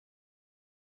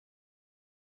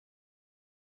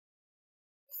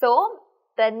So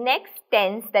the next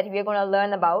tense that we are going to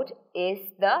learn about is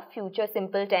the future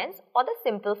simple tense or the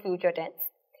simple future tense.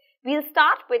 We'll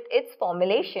start with its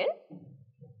formulation.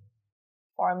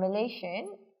 Formulation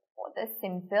for the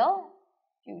simple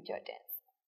future tense.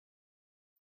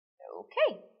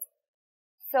 Okay.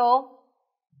 So,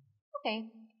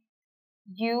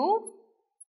 you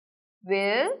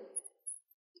will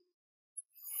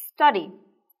study.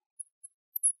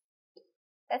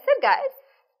 That's it, guys.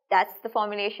 That's the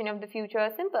formulation of the future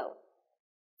simple.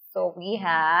 So we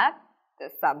have the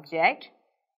subject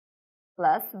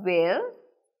plus will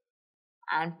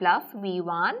and plus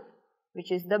V1, which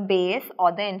is the base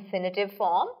or the infinitive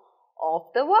form of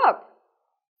the verb.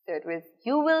 So it was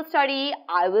you will study,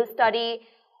 I will study,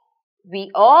 we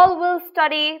all will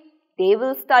study, they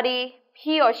will study,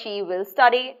 he or she will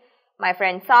study, my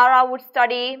friend Sarah would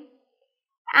study,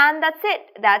 and that's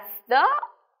it. That's the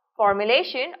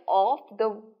formulation of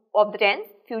the tense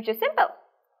future simple.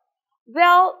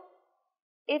 Well,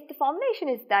 if the formulation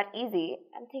is that easy,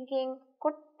 I'm thinking,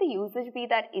 could the usage be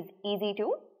that easy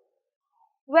too?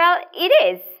 Well, it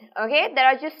is. Okay, there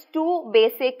are just two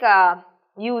basic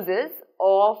uses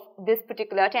of this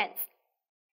particular tense.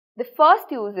 The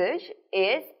first usage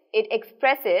is it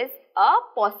expresses a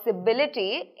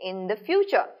possibility in the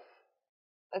future.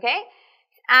 Okay,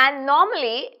 and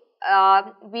normally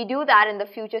we do that in the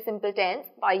future simple tense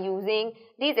by using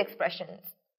these expressions.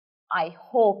 I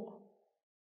hope,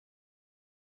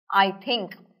 I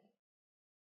think,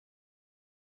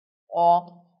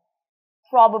 or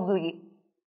probably,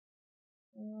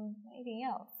 anything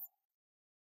else,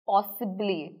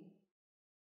 possibly.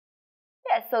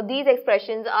 Yes, so these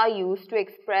expressions are used to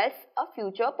express a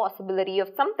future possibility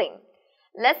of something.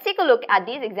 Let's take a look at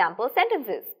these example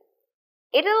sentences.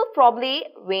 It'll probably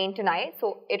rain tonight.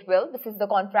 So it will. This is the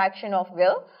contraction of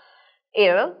will.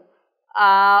 It'll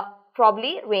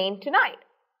probably rain tonight.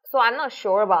 So I'm not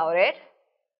sure about it,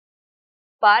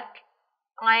 but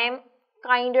I'm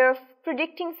kind of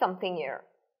predicting something here.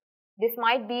 This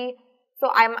might be, so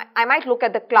I might look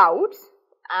at the clouds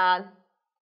and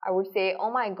I would say, oh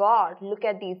my God, look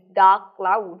at these dark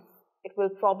clouds. It will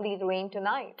probably rain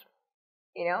tonight.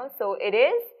 So it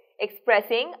is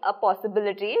expressing a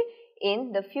possibility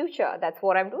in the future. That's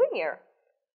what I'm doing here.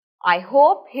 I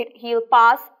hope he'll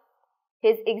pass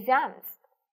his exams.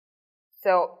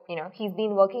 So, he's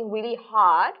been working really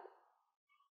hard,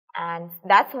 and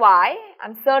that's why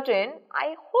I'm certain,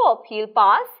 I hope he'll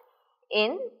pass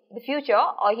in the future,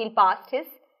 or he'll pass his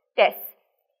tests.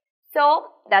 So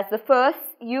that's the first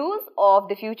use of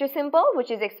the future simple,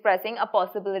 which is expressing a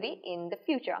possibility in the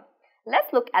future.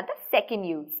 Let's look at the second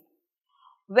use.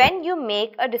 When you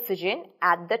make a decision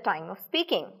at the time of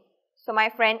speaking. So my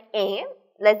friend A,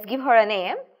 let's give her a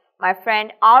name. My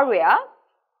friend Arya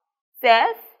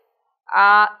says,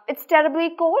 it's terribly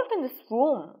cold in this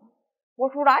room.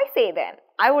 What would I say then?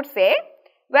 I would say,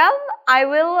 well, I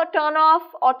will turn off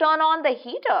or turn on the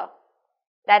heater.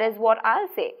 That is what I'll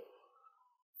say.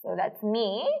 So that's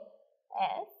me.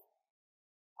 Yes.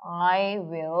 I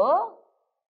will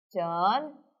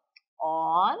turn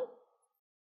on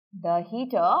the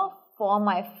heater for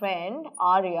my friend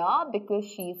Arya because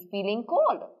she's feeling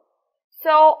cold.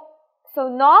 So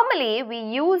normally we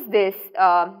use this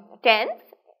tense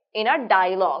in a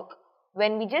dialogue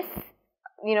when we just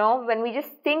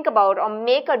think about or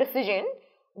make a decision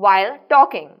while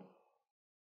talking.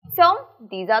 So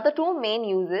these are the two main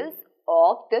uses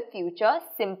of the future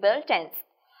simple tense.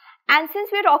 And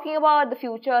since we are talking about the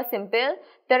future simple,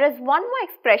 there is one more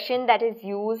expression that is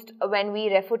used when we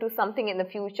refer to something in the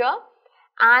future,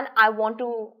 and I want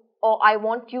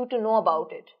you to know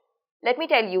about it. Let me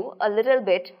tell you a little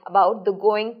bit about the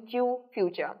going to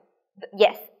future.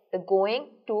 Yes, the going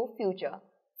to future.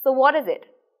 So what is it?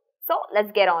 So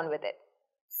let's get on with it.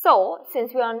 So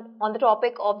since we are on the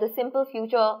topic of the simple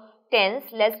future tense,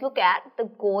 let's look at the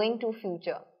going to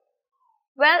future.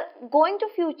 Well, going to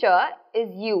future is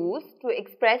used to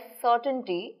express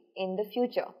certainty in the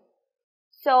future.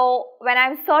 So when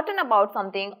I'm certain about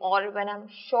something or when I'm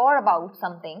sure about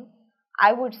something,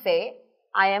 I would say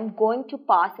I am going to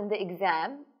pass in the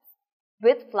exam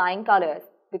with flying colors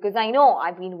because I know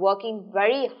I've been working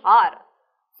very hard.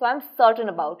 So I'm certain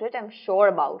about it, I'm sure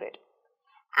about it.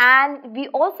 And we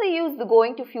also use the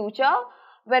going to future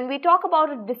when we talk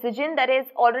about a decision that has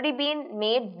already been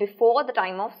made before the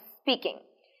time of speaking.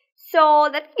 So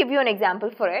let me give you an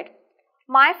example for it.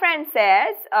 My friend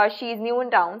says she is new in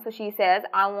town, so she says,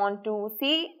 I want to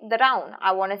see the town,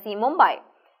 I want to see Mumbai.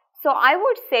 So I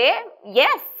would say,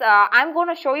 yes, I'm going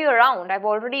to show you around, I've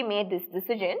already made this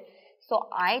decision. So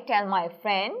I tell my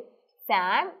friend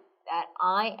Sam that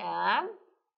I am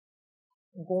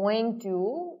going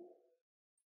to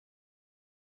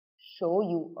show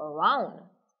you around.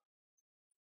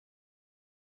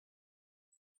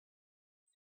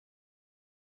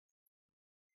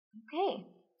 Okay,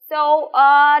 so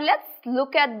let's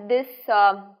look at this.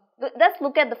 Let's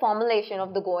look at the formulation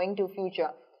of the going to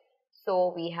future.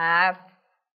 So we have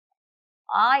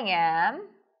I am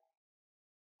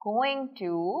going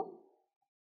to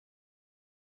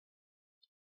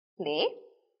play,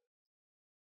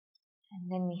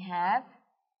 and then we have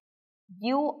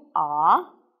you are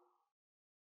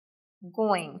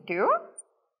going to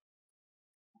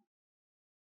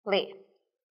play.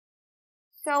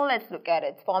 So let's look at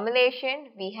its formulation.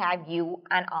 We have you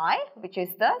and I, which is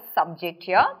the subject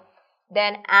here.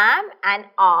 Then am and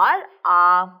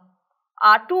are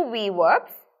to be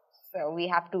verbs. So we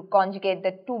have to conjugate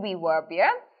the to be verb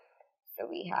here. So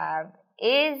we have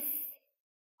is,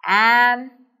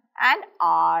 am and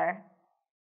are,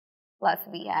 plus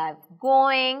we have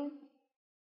going,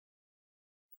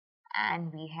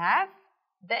 and we have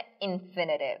the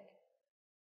infinitive,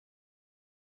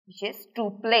 which is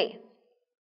to play.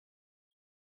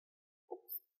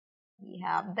 We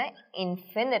have the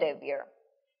infinitive here.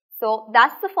 So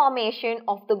that's the formation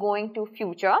of the going to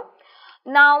future.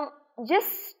 Now,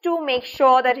 just to make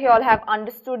sure that you all have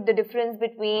understood the difference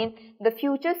between the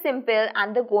future simple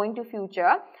and the going to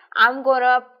future, I'm going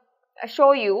to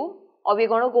show you, or we're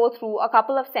going to go through a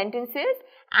couple of sentences,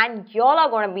 and y'all are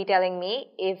going to be telling me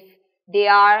if they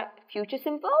are future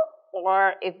simple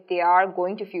or if they are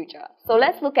going to future. So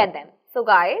let's look at them. So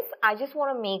guys, I just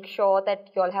want to make sure that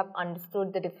you all have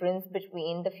understood the difference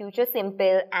between the future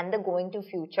simple and the going to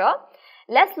future.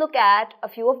 Let's look at a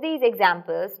few of these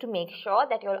examples to make sure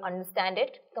that you all understand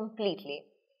it completely.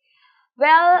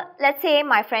 Well, let's say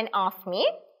my friend asked me,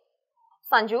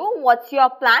 Sanju, what's your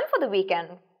plan for the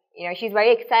weekend? You know, she's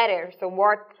very excited. So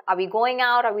what, are we going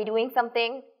out? Are we doing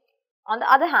something? On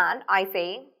the other hand, I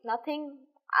say, nothing.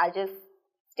 I'll just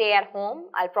stay at home.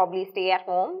 I'll probably stay at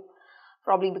home.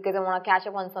 Probably because I want to catch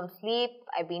up on some sleep.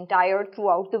 I've been tired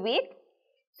throughout the week.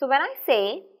 So when I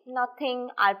say nothing,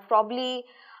 I'll probably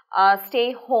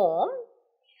stay home,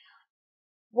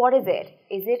 what is it?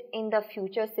 Is it in the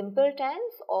future simple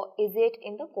tense or is it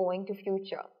in the going to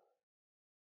future?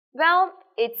 Well,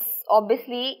 it's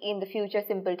obviously in the future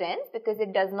simple tense because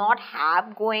it does not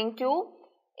have going to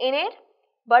in it,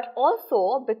 but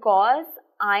also because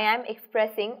I am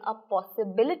expressing a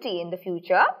possibility in the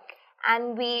future,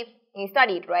 and we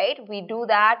studied, right? We do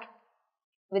that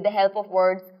with the help of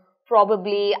words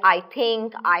probably, I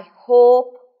think, I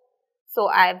hope. So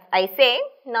I say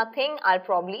nothing, I'll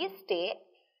probably stay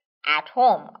at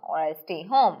home or I'll stay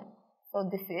home. So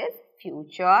this is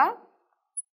future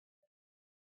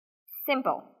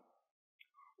simple.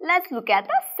 Let's look at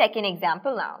the second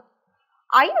example now.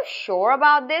 Are you sure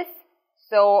about this?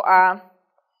 So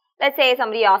let's say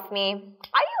somebody asks me,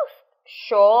 are you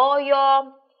sure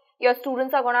your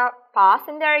students are going to pass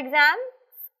in their exam?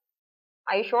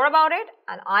 Are you sure about it?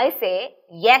 And I say,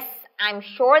 yes, I'm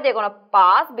sure they're going to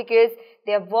pass because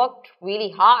they have worked really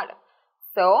hard.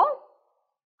 So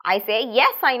I say,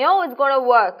 yes, I know it's going to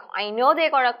work. I know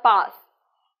they're going to pass.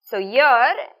 So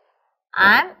here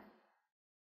I'm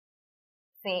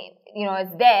saying,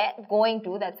 it's there, going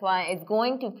to, that's why it's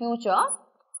going to future.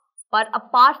 But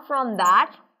apart from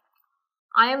that,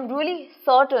 I am really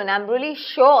certain, I'm really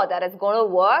sure that it's going to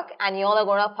work and you all are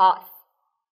going to pass.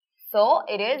 So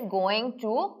it is going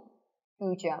to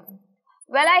future.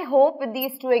 Well, I hope with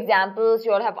these two examples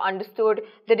you all have understood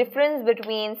the difference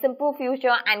between simple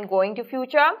future and going to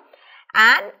future.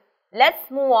 And let's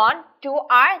move on to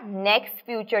our next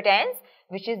future tense,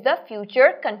 which is the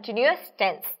future continuous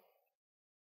tense.